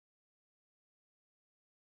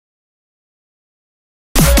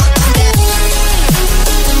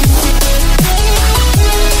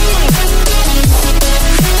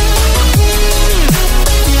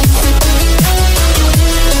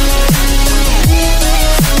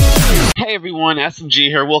everyone, SMG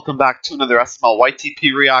here. Welcome back to another SML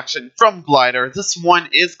YTP reaction from Glider. This one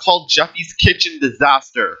is called Jeffy's Kitchen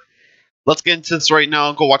Disaster. Let's get into this right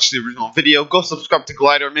now. Go watch the original video. Go subscribe to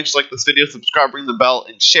Glider. Make sure you like this video, subscribe, ring the bell,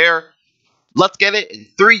 and share. Let's get it in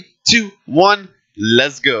 3, 2, 1.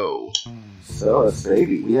 Let's go. So,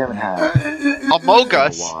 baby, we haven't had Among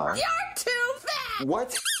Us. You're too fat!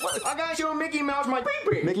 What? I gotta show Mickey Mouse my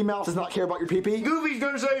pee-pee. Mickey Mouse does not care about your pee-pee. Goofy's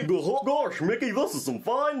gonna say, oh gosh, Mickey, this is some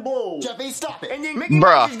fine blow. Jeffy, stop it. And then Mickey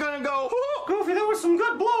Mouse is gonna go, oh, Goofy, that was some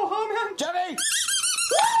good blow, huh, man? Jeffy!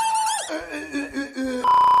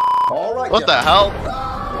 Alright, What Jeffy. the hell?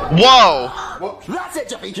 Whoa! Well, that's it,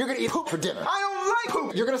 Jeffy. You're gonna eat poop for dinner. I don't like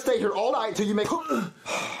poop. You're gonna stay here all night until you make poop. Jeffy,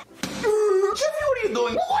 what are you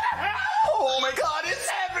doing? What the hell? Oh my god, it's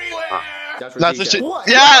everywhere! That's what she.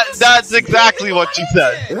 Yeah, that's exactly what she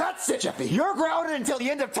said. That's it, Jeffy. You're grounded until the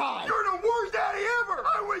end of time. You're the worst daddy ever.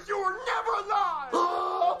 I wish you were never alive.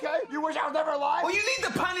 Okay, you wish I was never alive? Well, you need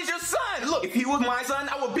to punish your son. Look, if he was my son,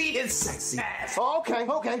 I would beat his sexy ass. Okay. I'm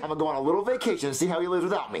gonna go on a little vacation and see how he lives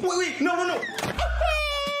without me. Wait, no.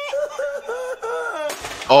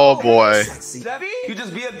 Oh boy. Jeffy, you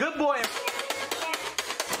just be a good boy.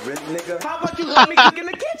 Nigga. How about you let me cook in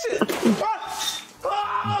the kitchen? Bitch.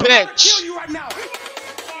 I'm gonna kill you right now.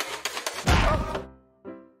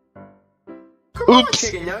 Oops.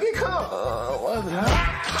 Chicken nugget, come.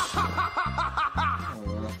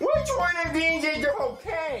 Which one of these is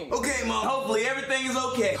okay? Okay, Mom. Hopefully everything is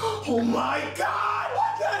okay. Oh my God!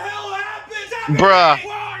 What the hell happened? Bruh.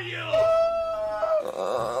 Where are you?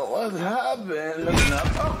 What happened?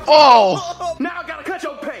 Oh! Now I gotta cut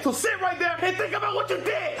your pay. So sit right there and think about what you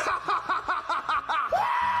did.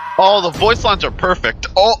 Oh, the voice lines are perfect.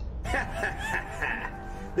 Oh!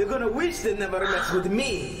 They're gonna wish they never messed with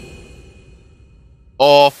me.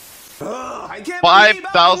 Oh. I can't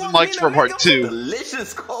 5,000 likes for part 2.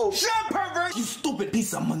 Delicious cold. Shut up, pervert! You stupid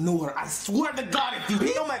piece of manure. I swear to God, if you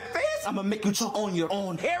pee on my face, I'm gonna make you choke on your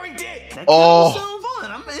own hairy dick. Oh. So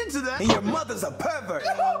fun. I'm into that. And your mother's a pervert.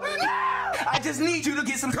 I just need you to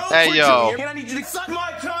get some cold Hey, yo. here, and I need you to suck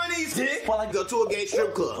my Chinese dick while I go to a gay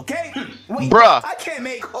strip club, okay? Wait, Bruh. I can't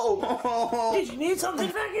make cold. Did you need something,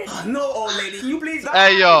 faggot? No, old lady. Can you please?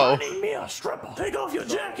 Hey, yo. Need me a stripper. Take off your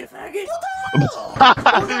jacket, faggot.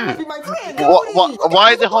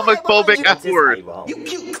 Why the homophobic F word? You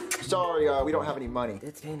cute. Sorry, we don't have any money.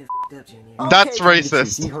 That's kind of up, Junior. That's Okay, racist.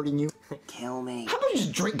 Is he hurting you? Kill me. How about you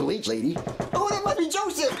just drink bleach, lady? Oh, that must be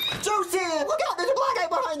Joseph! Joseph! Look out, there's a black guy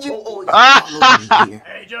behind you!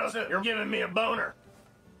 Hey, Joseph, you're giving me a boner.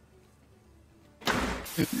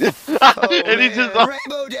 And he's just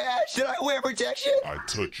Rainbow Dash, should I wear protection? I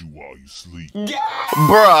touch you while you sleep. Yeah!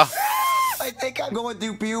 bruh. I think I'm going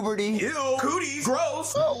through puberty. Ew, cooties,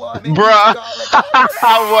 gross. Oh, Bruh.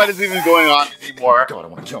 What is even going on anymore? God, I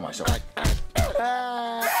want to kill myself.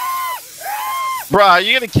 Bruh, are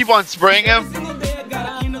you gonna keep on spraying him?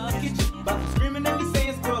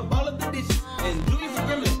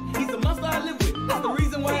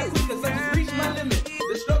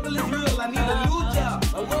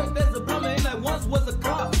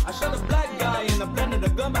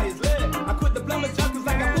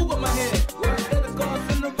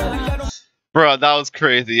 Bro, that was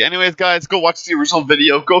crazy. Anyways, guys, go watch the original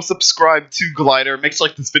video. Go subscribe to Glider. Make sure you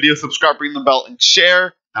like this video, subscribe, ring the bell, and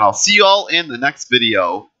share. And I'll see you all in the next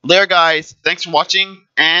video. Later, guys. Thanks for watching,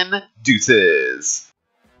 and deuces.